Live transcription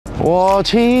哇！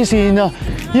黐線啊！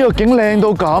呢個景靚到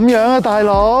咁樣啊，大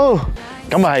佬！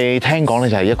咁係聽講咧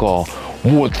就係一個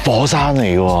活火山嚟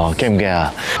嘅喎，驚唔驚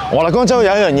啊？俄勒岡州有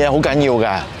一樣嘢好緊要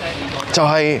嘅，就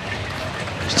係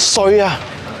稅啊，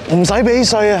唔使俾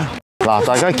稅啊！嗱，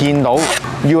大家見到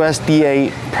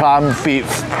USDA Prime Beef，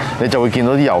 你就會見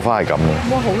到啲油花係咁嘅。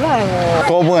哇，好靚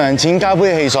喎！個半人錢交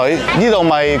杯汽水，呢度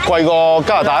咪貴過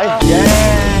加拿大？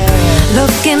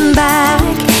 Looking back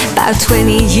about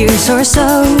 20 years or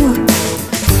so,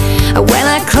 when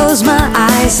I close my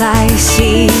eyes I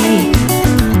see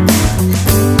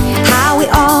how we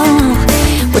all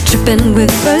were tripping with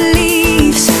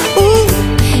beliefs, ooh,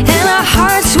 and our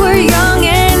hearts were young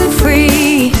and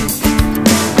free.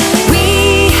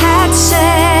 We had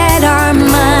set our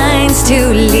minds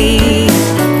to leave,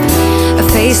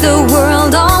 face the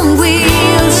world on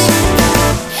wheels,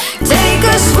 take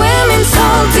a swim in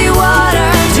salty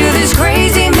water to this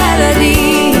crazy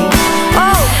melody.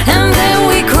 Oh, and then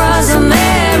we cross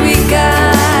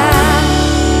America.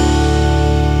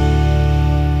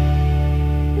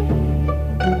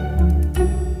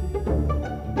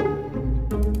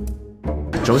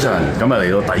 早晨，咁啊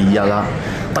嚟到第二日啦。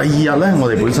第二日咧，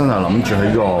我哋本身就諗住去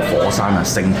呢個火山啊，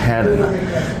聖 Helens 啊。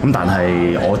咁但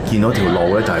係我見到條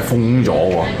路咧就係封咗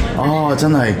喎。哦，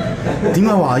真係點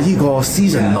解話呢個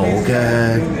seasonal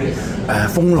嘅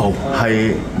封路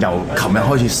係由琴日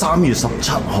開始3月17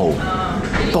號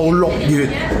到6月，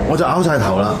我就拗晒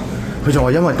頭啦。佢就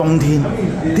話因為冬天，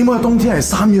點解冬天係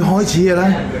3月開始嘅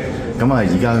咧？咁啊，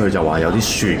而家佢就話有啲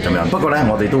雪咁樣。不過咧，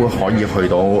我哋都會可以去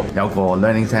到有個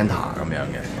learning centre 咁樣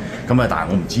嘅。咁啊，但係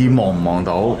我唔知望唔望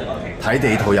到，睇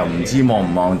地圖又唔知望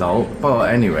唔望到。不過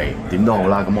anyway 點都好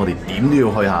啦，咁我哋點都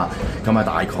要去下。咁啊，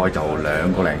大概就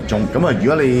2個零鐘。咁啊，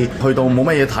如果你去到冇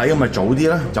乜嘢睇，咁咪早啲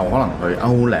咧，就可能去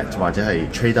Outlet 或者係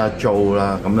Trader Joe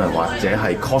啦，咁啊或者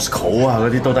係 Costco 啊嗰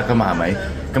啲都得噶嘛，係咪？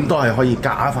咁都係可以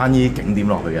加翻呢啲景點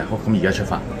落去嘅。好，咁而家出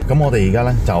發。咁我哋而家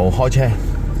咧就開車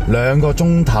2個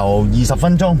鐘頭20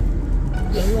分鐘。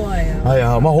好耐啊！係啊，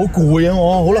好攰啊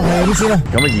我。好啦，係咁先啦。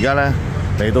咁啊，而家咧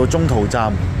嚟到中途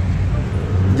站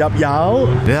入油，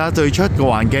你睇下對出個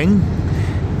環境。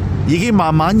已經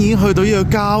慢慢已經去到呢個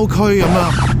郊區咁啦。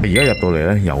而家入到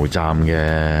嚟咧油站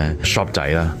嘅 shop 仔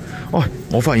啦。喂，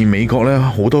我發現美國咧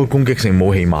好多攻擊性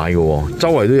武器買嘅喎，周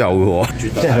圍都有嘅喎。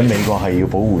即係喺美國係要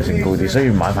保護性高啲，所以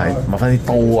買翻啲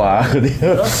刀啊嗰啲。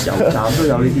油站都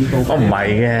有呢啲刀。唔係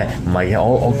嘅，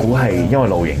我估係因為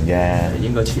露營啫。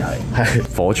應該似係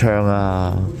火槍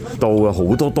啊，刀啊，好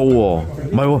多刀喎。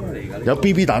唔係喎，有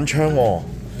BB 彈槍喎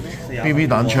，BB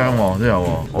彈槍喎都有喎。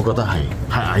我覺得係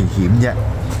太危險啫。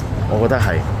我覺得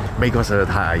係美國實在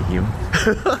太危險，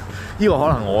呢個可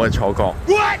能我嘅錯覺。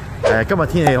今日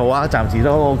天氣好啊，暫時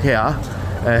都 OK 啊。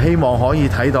希望可以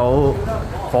睇到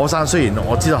火山，雖然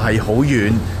我知道係好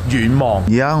遠望。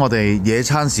而家我哋野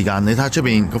餐時間，你睇下出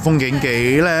邊個風景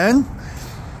幾靚。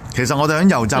其實我哋喺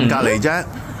油站隔離啫。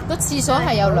個廁所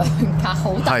係有2格，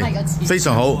好大個廁所。非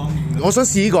常好。我想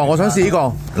試呢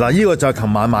個，嗱，呢個就係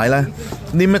琴晚買咧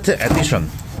 ，limited edition，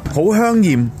 好香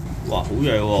豔。哇，好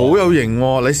嘢喎！好有型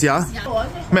喎，你試下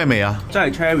咩味啊？真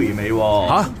係 cherry 味喎！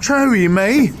嚇 cherry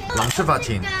味？臨出發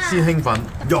前先興奮，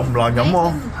又唔難飲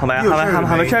喎。係咪啊？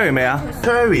係咪 cherry 味啊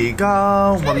 ？cherry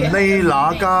加雲呢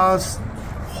拿加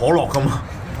可樂咁啊！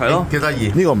係咯，幾得意。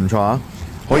呢個唔錯啊，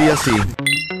可以一試。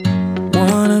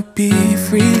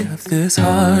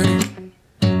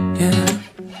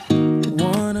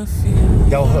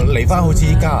又嚟翻好似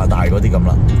加拿大嗰啲咁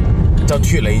啦。就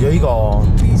脫離咗呢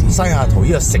個西雅圖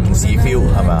呢個城市 feel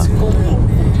係咪啊？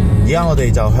而家我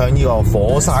哋就向呢個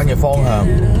火山嘅方向，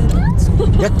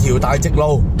一條大直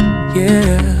路。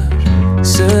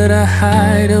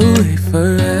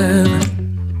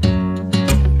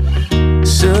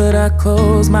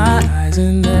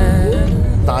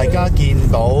大家見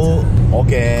到我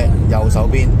嘅右手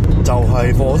邊就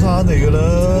係火山嚟㗎啦。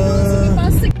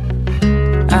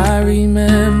I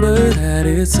remember that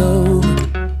it's over.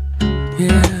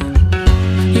 Yeah,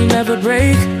 you never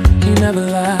break, you never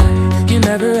lie, you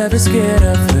never ever scared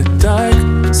of the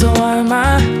dark. So why am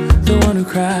I the one who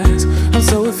cries? I'm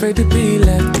so afraid to be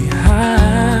left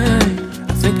behind.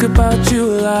 I think about you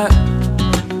a lot.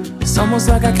 It's almost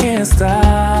like I can't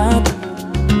stop,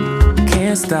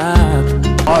 can't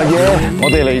stop. 我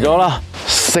哋嚟咗啦！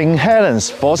聖 Helens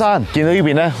火山，見到呢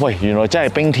邊咧，喂，原來真係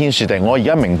冰天雪地。我而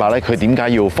家明白咧，佢點解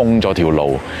要封咗條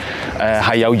路，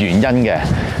係有原因嘅。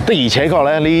的而且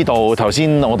確咧，呢度頭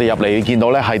先我哋入嚟見到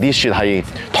咧，係啲雪係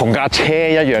同架車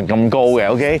一樣咁高嘅。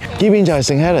OK， 呢邊就係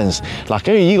聖 Helens。嗱，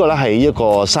跟住呢個咧係一個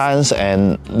Science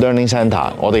and Learning Centre。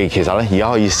我哋其實咧而家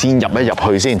可以先入一入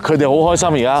去先。佢哋好開心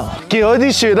而家，見到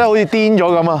啲雪咧好似癲咗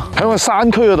咁啊！喺個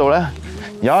山區嗰度咧。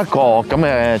有一個咁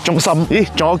嘅中心，咦，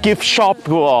仲有 gift shop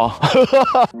嘅喎。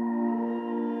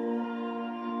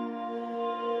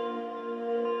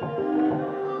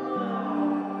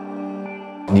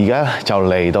而家就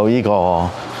嚟到呢個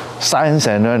Science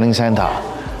and Learning Centre，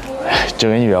 最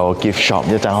緊要有個 gift shop，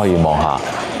 一陣可以望下。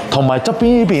同埋側邊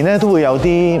呢邊咧都會有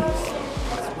啲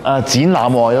展覽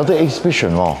喎，有啲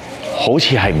exhibition 喎，好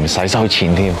似係唔使收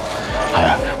錢添。係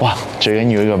啊，哇！最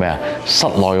緊要呢個咩啊？室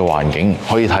內嘅環境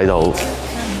可以睇到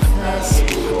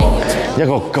一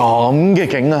個咁嘅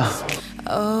景啊！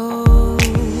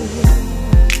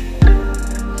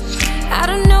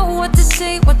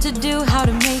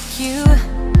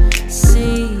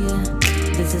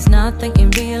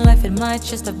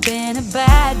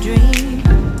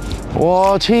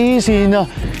 哇！黐線啊！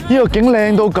呢個景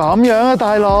靚到咁樣啊，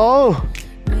大佬！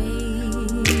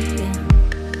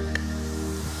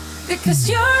 Because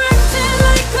you're acting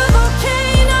like a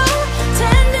volcano,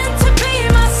 tending to be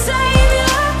my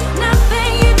savior.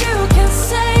 Nothing you do can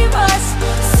save us,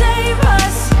 save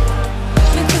us.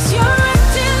 Because you're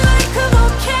acting like a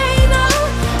volcano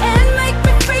and make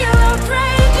me feel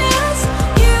outrageous.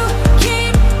 You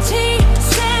keep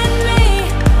teasing me,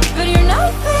 but you're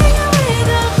nothing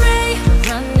without me.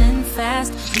 Running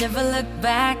fast, never look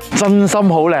back. 真心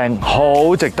好靚，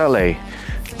好值得嚟。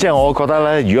 即係我覺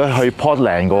得咧，如果去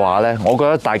Portland 嘅話咧，我覺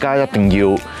得大家一定要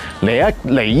嚟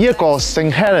呢一個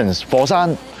聖 Helens 火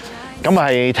山。咁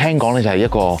係聽講咧就係一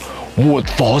個活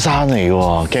火山嚟嘅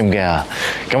喎，驚唔驚啊？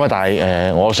咁啊，但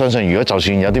係我相信如果就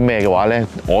算有啲咩嘅話咧，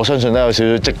我相信都有少少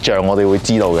跡象，我哋會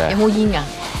知道嘅。有冇煙㗎？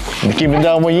你見唔見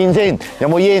到有冇煙先？有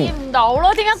冇煙？見唔到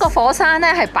咯，點解個火山咧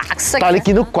係白色？但係你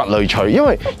見到掘雷錘，因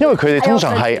為佢哋通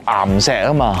常係岩石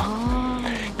啊嘛。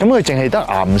 咁佢淨係得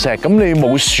岩石，咁你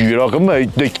冇樹咯，咁咪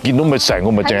你見到咪成個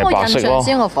咪淨係白色咯。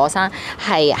先個火山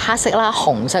係黑色啦、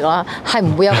紅色啦，係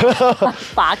唔會有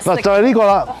白色。嗱就係呢個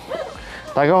啦，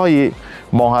大家可以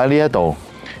望下呢一度，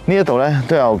呢一度咧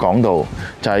都有講到，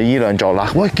就係呢兩座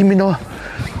啦。喂，見唔見到啊？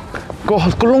個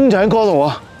窿就喺嗰度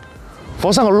啊！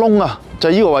火山個窿啊，就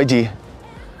係呢個位置。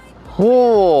哇！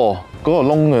嗰個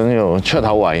窿嘅呢度出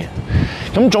口位，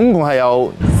咁總共係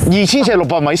有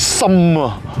2400-600米深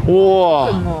啊！ 哇，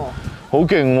好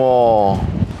勁喎！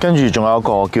跟住仲有一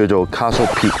個叫做 Castle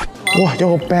Peak， 哇，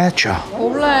有個 badge 啊，好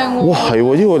靚喎！哇，係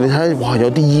喎，呢個你睇，哇，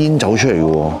有啲煙走出嚟嘅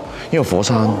喎，呢個火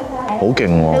山好勁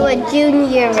喎。佢話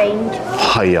Junior Range。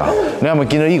係啊，你係咪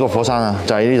見到呢個火山啊？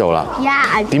就喺呢度啦。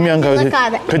點樣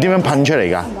佢點樣噴出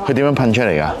嚟㗎？佢點樣噴出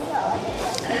嚟㗎？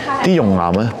啲熔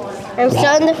岩咧，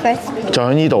就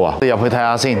喺呢度啊！你入去睇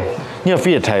下先。呢個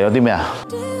theatre 有啲咩啊？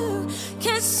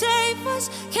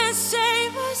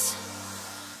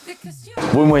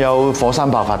 會唔會有火山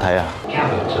爆發睇啊？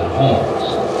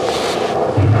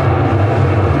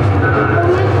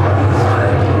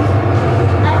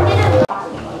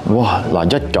哇！嗱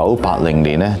，1980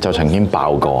年咧就曾經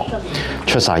爆過，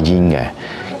出晒煙嘅。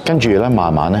跟住咧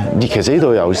慢慢咧，其實呢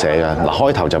度有寫嘅。嗱，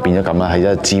開頭就變咗咁啦，係一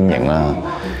個尖形啦。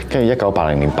跟住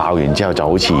1980年爆完之後，就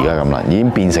好似而家咁啦，已經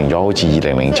變成咗好似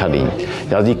2007年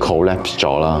有啲 collapse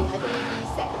咗啦。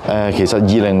其實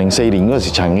2004年嗰時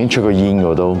曾經出過煙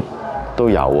嘅都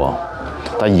有喎，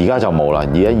但係而家就冇啦，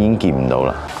而家已經見唔到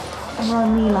啦。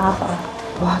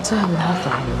哇！真係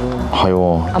lava喎。係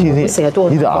喎，呢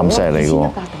啲岩石嚟嘅喎。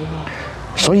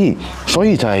所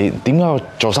以就係點解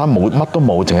座山冇乜都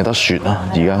冇，淨係得雪啊？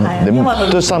而家你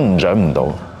都生唔長唔到。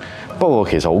不過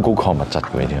其實好高礦物質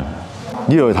嘅呢啲。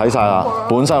呢度睇晒啦，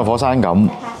本身個火山咁，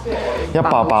一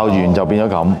爆完就變咗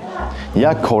咁。而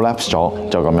家 collapse 咗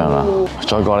就咁樣啦。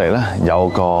再過嚟咧，有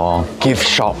個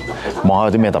gift shop， 望下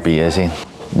有啲咩特別嘢先。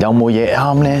有冇嘢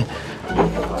啱咧？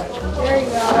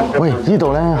喂，呢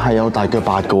度咧係有大腳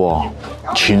八嘅喎。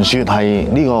傳說係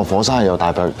呢個火山係有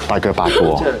大腳八嘅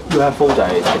喎。即係 UFO 就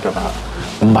係大腳八。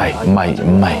唔係，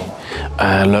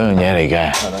兩樣嘢嚟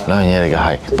嘅，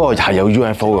係。不過係有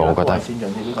UFO 嘅，我覺得。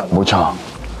冇錯。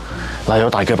嗱，有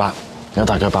大腳八。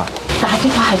大腳八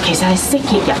係其實係蜥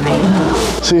蜴人嚟㗎。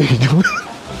蜥蜴人？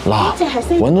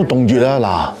嗱，揾到洞穴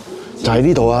啦，嗱，就喺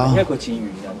呢度啊。一個似猿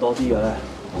人多啲嘅咧。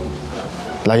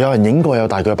嗱，有人影過有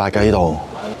大腳八嘅呢度。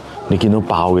你見到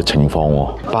爆嘅情況喎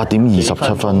，8點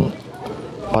27分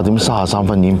，8點33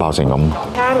分已經爆成咁。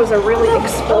It was a really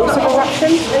explosive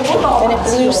eruption, and it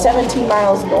blew 17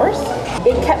 miles north.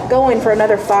 It kept going for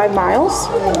another 5 miles.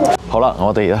 好啦，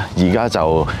我哋咧而家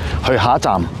就去下一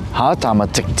站啊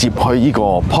直接去呢個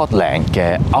Portland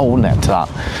嘅 Outlet 啦。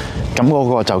咁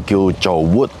嗰個就叫做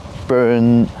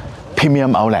Woodburn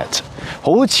Premium Outlet。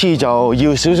好似就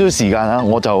要少少時間啦，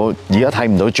我就而家睇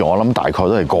唔到住，我諗大概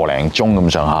都係個零鐘咁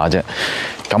上下啫。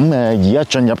咁而家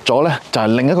進入咗咧就係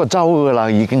另一個州㗎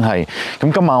啦，已經係。咁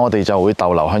今晚我哋就會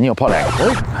逗留喺呢個 Portland。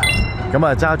咁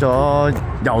啊揸咗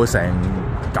又成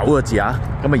9個字啊！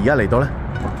咁啊而家嚟到咧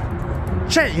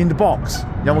Jack in the Box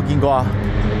有冇見過啊？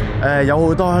有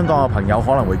好多香港嘅朋友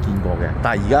可能會見過嘅，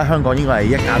但係而家香港應該係一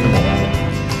間都冇啦。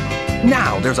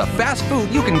Now there's a fast food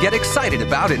you can get excited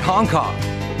about in Hong Kong.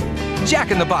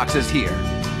 Jack in the Box is here.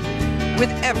 With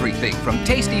everything from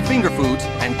tasty finger foods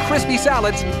and crispy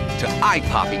salads to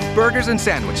eye-popping burgers and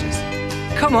sandwiches.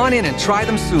 Come on in and try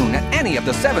them soon at any of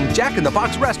the 7 Jack in the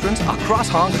Box restaurants across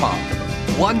Hong Kong.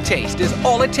 One taste is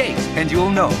all it takes, and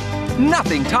you'll know.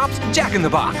 Nothing tops Jack in the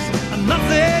Box.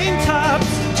 Nothing tops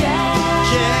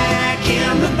Jack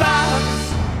in the Box.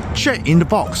 Jack in the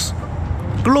Box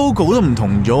個 logo 都唔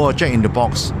同咗喎 ，Jack in the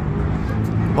Box。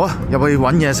好啊，入去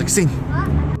揾嘢食先。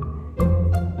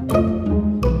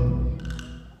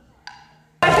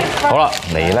好啦，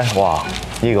嚟咧，哇！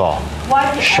呢個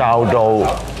Shadow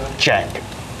Jack，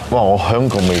 哇！我香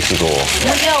港未試過喎。唔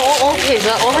係啊，我其實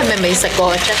我係咪未食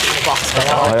過 Jack in the Box 㗎？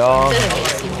係啊。真係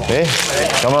未試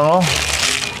過。咁樣咯，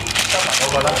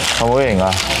好唔好型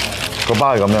啊？個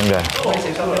包係咁樣嘅，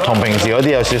同平時嗰啲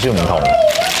有少少唔同。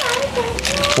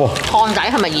哇！漢仔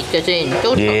係咪熱嘅先？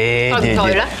都脆唔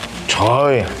脆咧？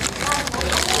脆。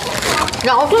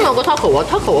嗱，我中意個 taco 啊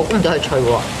 ，taco 我估唔到係脆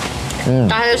喎。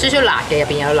但係有少少辣嘅，入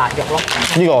邊有辣肉咯。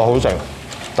呢個好食，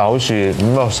但好似咁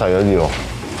樣細咗啲喎。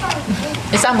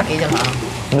你3個幾啫嘛？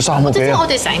咁3個幾啊？我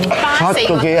哋成班7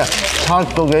個幾啊？7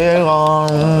個幾呢個？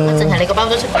淨係你個包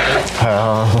都7個幾。係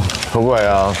啊，好貴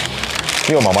啊！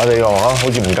呢個麻麻地喎嚇，好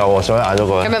似唔夠喎，所以嗌咗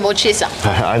個。有咪冇 cheese 啊？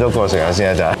係嗌咗個食下先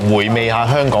啊，就係回味下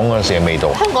香港嗰陣時嘅味道。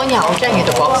香港有 Jack in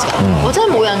the Box 㗎，我真係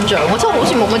冇印象，我真係好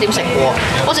似冇乜點食過。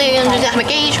我淨係印象係咪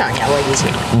機場有啊？以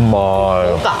前唔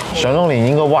係，想當年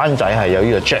應該灣仔係有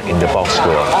呢個 Jack in the Box 嘅喎。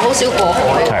我好少過海。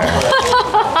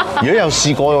如果有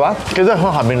試過嘅話，記得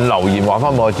喺下面留言話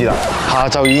翻俾我知啦。下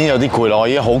晝已經有啲攰啦，我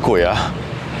已經好攰啊！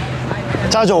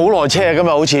揸咗好耐車啊，今日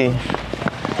好似。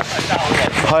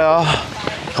係啊。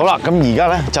好啦，咁而家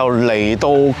咧就嚟到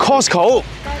Costco，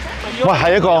 喂，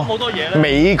係一個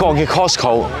美國嘅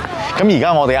Costco。咁而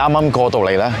家我哋啱啱過到嚟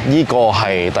咧，呢個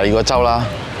係第2個州啦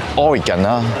 ，Oregon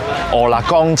啦，俄勒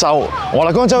岡州。俄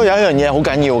勒岡州有一樣嘢好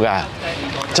緊要嘅，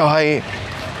就係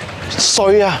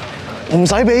稅啊，唔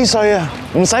使俾稅啊，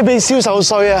唔使俾銷售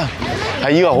稅啊，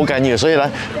係呢個好緊要，所以咧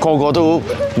個個都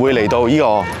會嚟到呢個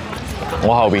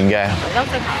我後邊嘅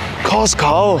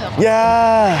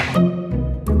Costco，yeah。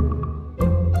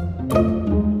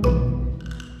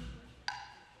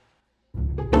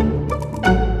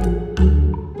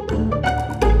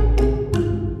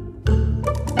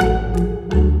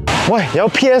喂，有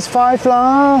PS5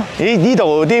 啦！咦，呢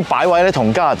度啲擺位咧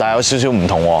同加拿大有少少唔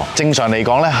同喎。正常嚟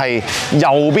講咧係右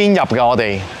邊入嘅，我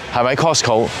哋係咪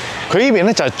Costco？ 佢呢邊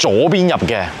咧就係左邊入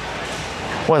嘅。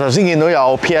喂，頭先見到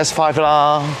有 PS5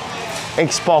 啦、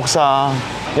Xbox 啊，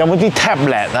有冇啲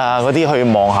tablet 啊嗰啲去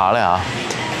望下咧嚇？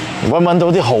揾到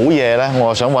啲好嘢咧，我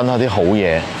又想揾下啲好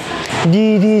嘢。呢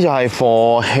啲就係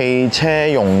貨汽車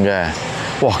用嘅。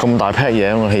哇，咁大 pack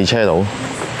嘢喺個汽車度。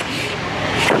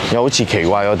又好似奇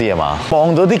怪嗰啲啊嘛，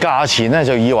望到啲價錢咧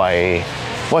就以為，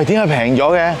喂，點解平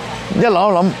咗嘅？一諗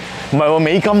一諗，唔係喎，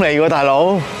美金嚟喎，大佬。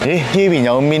咦，呢邊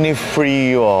有 mini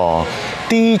free 喎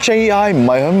 ，DJI 唔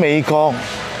係喺美國，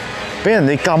俾人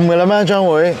哋禁嘅啦咩？將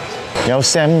會有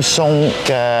Samsung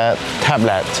嘅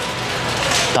tablet，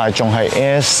 但係仲係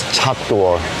S7 嘅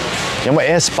喎，有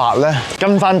冇 S8 咧？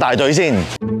跟翻大隊先。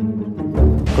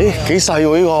咦，幾細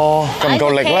喎呢個？夠唔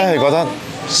夠力咧？你覺得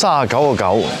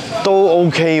？39.9都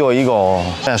OK 喎，呢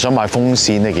個想買風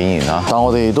扇咧，竟然嚇！但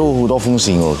我哋都好多風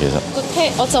扇喎，其實。個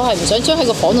聽我就係唔想將喺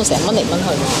個房度成日掹嚟掹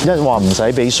去。一話唔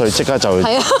使俾稅，即刻就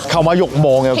購買慾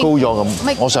望又高咗咁。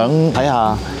我想睇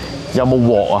下有冇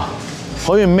鑊啊，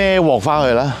可以孭鑊翻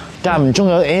去啦。間唔中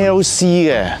有 LC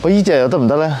嘅，喂，呢隻又得唔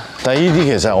得咧？但係呢啲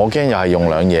其實我驚又係用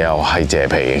兩嘢，又係謝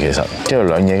皮嘅，其實跟住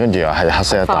兩嘢，跟住又係黑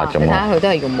色一笪咁咯。睇下佢都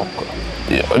係用木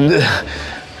㗎。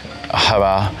係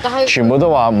嘛？全部都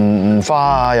話唔花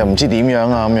啊，又唔知點樣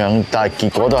啊咁樣，但係結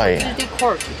果都係。啲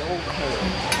quality 都 OK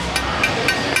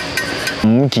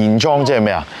 5件裝即係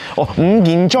咩啊？哦，5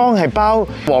件裝係包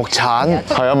鑊鏟，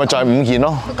係啊，咪就係5件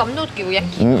咯。佢咁都叫1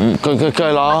件。佢梗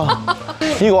係啦。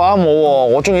呢個啱我喎，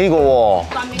我中意呢個喎。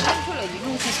但面拎出嚟已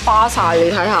經好似花晒，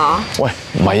你睇下。喂，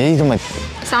唔係呢啲咪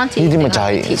生鐵？呢啲咪就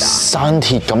係生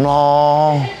鐵咁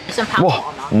咯。哇，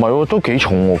唔係喎，都幾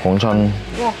重喎，講真。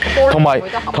同埋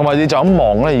你就咁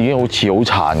望咧，已經好似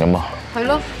好殘咁啊。係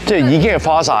咯。即係已經係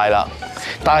花晒啦，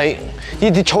但係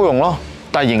呢啲粗用咯。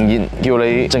但係仍然叫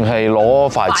你淨係攞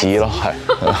筷子咯，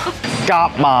係夾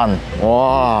萬，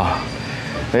哇！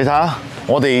你睇下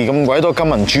我哋咁鬼多金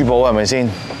銀珠寶係咪先？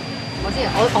我知，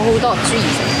我好多珠耳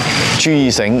繩。珠耳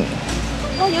繩。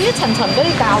哇！有一層層俾你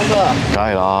教㗎。梗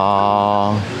係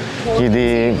啦，呢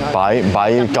啲擺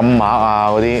金額啊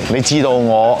嗰啲，你知道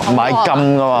我買金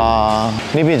㗎嘛？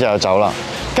呢邊就有酒啦。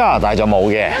加拿大就冇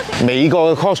嘅，美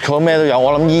國嘅 Costco 咩都有，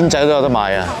我諗煙仔都有得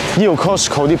賣啊！呢度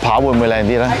Costco 啲扒會唔會靚啲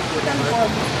咧？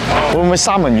會唔會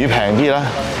三文魚平啲咧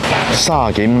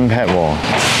？30幾蚊 pack 喎，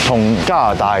同加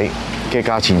拿大嘅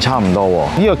價錢差唔多喎。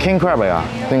呢個 King Crab 嚟啊，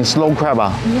定 Slow Crab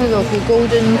啊？呢個叫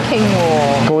Golden King 喎。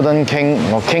Golden King，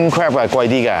 我 King Crab 係貴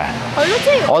啲嘅。係咯，即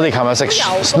係我哋琴日食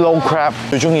Slow Crab，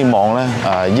 最中意望咧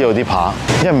呢度啲扒，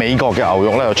因為美國嘅牛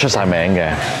肉咧又出晒名嘅。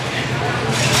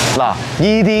嗱，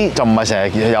呢啲就唔係成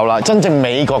日有啦，真正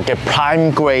美國嘅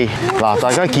Prime Grade。嗱，大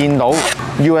家見到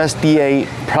USDA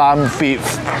Prime Beef，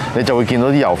 你就會見到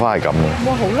啲油花係咁嘅。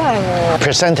哇，好靚喎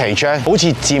 ！Percentage 咧，好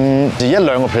似佔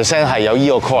1-2% 係有呢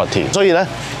個 quality， 所以咧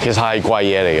其實係貴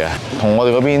嘢嚟嘅，同我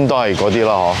哋嗰邊都係嗰啲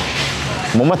啦，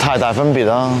嗬，冇乜太大分別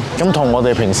啦。咁同我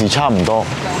哋平時差唔多。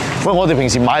喂，我哋平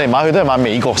時買嚟買去都係買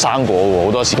美國生果喎，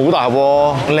好多時好大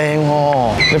喎，靚喎，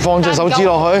你放隻手指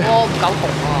落去。我唔夠紅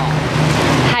啊！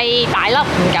係大粒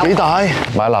唔夠。幾大？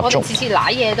買蠟燭。我哋次次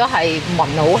攋嘢都係聞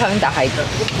好香，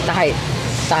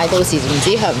但係到時唔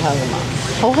知香唔香㗎嘛。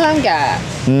好香㗎。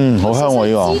嗯，好香喎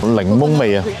呢個檸檬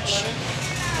味啊。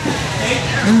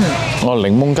我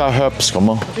檸檬加 herbs 咁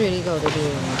咯。我中意呢個多啲。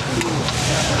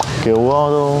幾好啊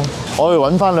都。我哋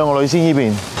揾翻兩個女先呢邊，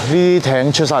呢啲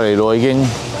艇出晒嚟咯已經。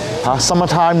嚇 summer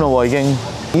time 咯喎已經。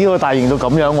呢個大型到咁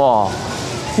樣喎。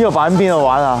呢個擺喺邊度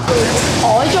玩啊？海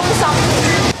中心。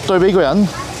對比個人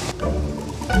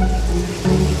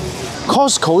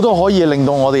 ，Costco 都可以令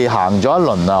到我哋行咗一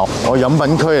輪啊！我飲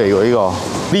品區嚟喎呢個，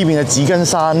呢邊嘅紙巾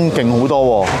山勁好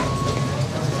多喎，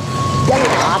一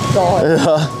搭過去，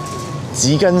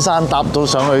紙巾山搭到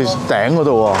上去頂嗰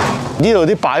度喎。呢度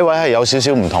啲擺位係有少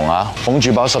少唔同啊，捧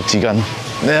住包濕紙巾，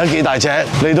你睇幾大隻？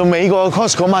嚟到美國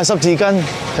Costco 買濕紙巾，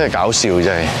真係搞笑真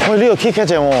係。喂，呢個 KitKat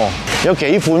正喎，有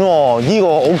幾款喎，呢個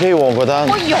OK 喎，我覺得。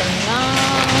好溶啊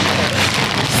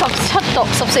！17度、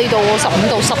14度喎，15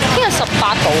度、聽日18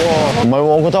度喎。唔係喎，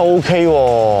我覺得 OK 喎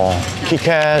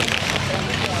 ，KitKat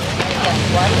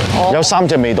有3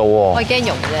隻味道喎。我係驚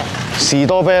溶啫。士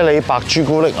多啤梨、白朱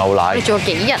古力、牛奶。你仲有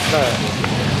幾日啊？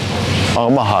啊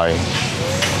咁啊係，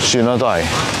算啦都係。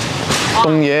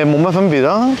凍嘢冇乜分別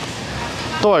啦，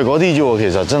都係嗰啲啫喎。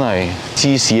其實真係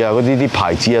芝士啊，嗰啲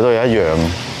牌子啊都係一樣。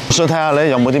我想睇下咧，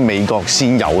有冇啲美國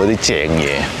先有嗰啲正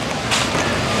嘢。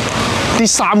啲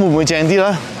衫會唔會正啲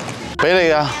咧？俾你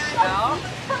㗎，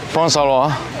幫手攞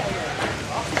啊！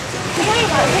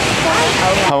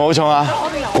係咪好重啊？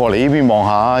過嚟呢邊望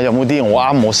下，有冇啲我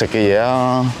啱我食嘅嘢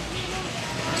啊？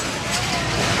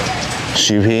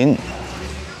薯片，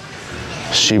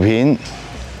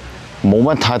冇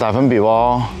乜太大分別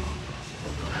喎。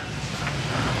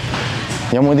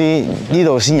有冇啲呢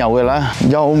度先有嘅咧？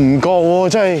又唔覺喎，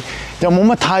真係又冇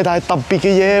乜太大特別嘅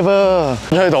嘢噃。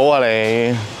吹到啊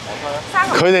你！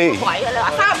佢哋鬼啊！你話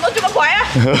差唔多做乜鬼啊？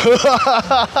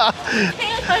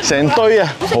成堆啊，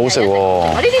好食喎！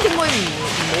呢啲點會唔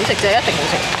好食啫？一定好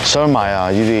食。想買啊！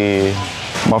呢啲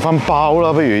買翻包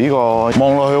啦，不如呢個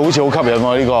望落去好似好吸引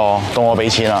喎。呢個到我俾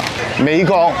錢啦。美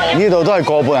國呢度都係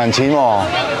個半人錢喎，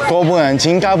個半人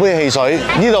錢加杯汽水。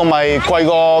呢度咪貴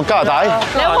過加拿大？你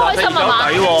好開心啊嘛！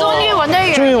終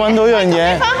於揾到一樣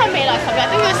嘢。翻去未來10日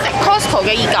都要食 Costco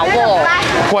嘅熱狗喎。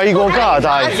貴過加拿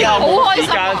大。以後冇時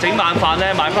間整晚飯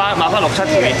咧，買翻6-7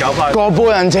條熱狗翻。個半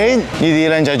人錢，呢啲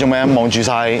僆仔做咩望住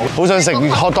晒？好想食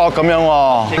hot dog 咁樣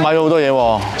喎，買咗好多嘢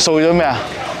喎，掃咗咩啊？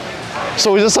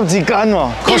掃咗濕紙巾喎。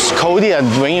Costco 啲人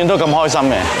永遠都咁開心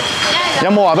嘅。有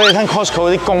冇話俾你聽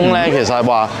Costco 啲工咧，其實係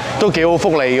話都幾好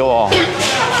福利嘅喎，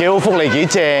幾好福利幾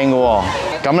正嘅喎。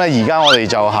咁咧而家我哋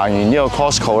就行完呢個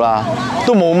Costco 啦，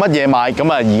都冇乜嘢買。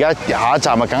咁啊而家下一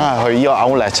站啊，梗係去呢個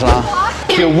Outlet 啦，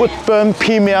叫 Woodburn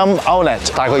Premium Outlet，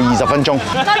 大概20分鐘。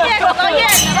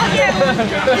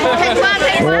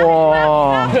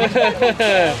哇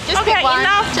Just pick one.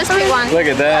 Just pick one. Look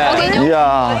at that.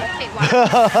 Yeah.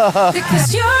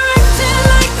 Because you're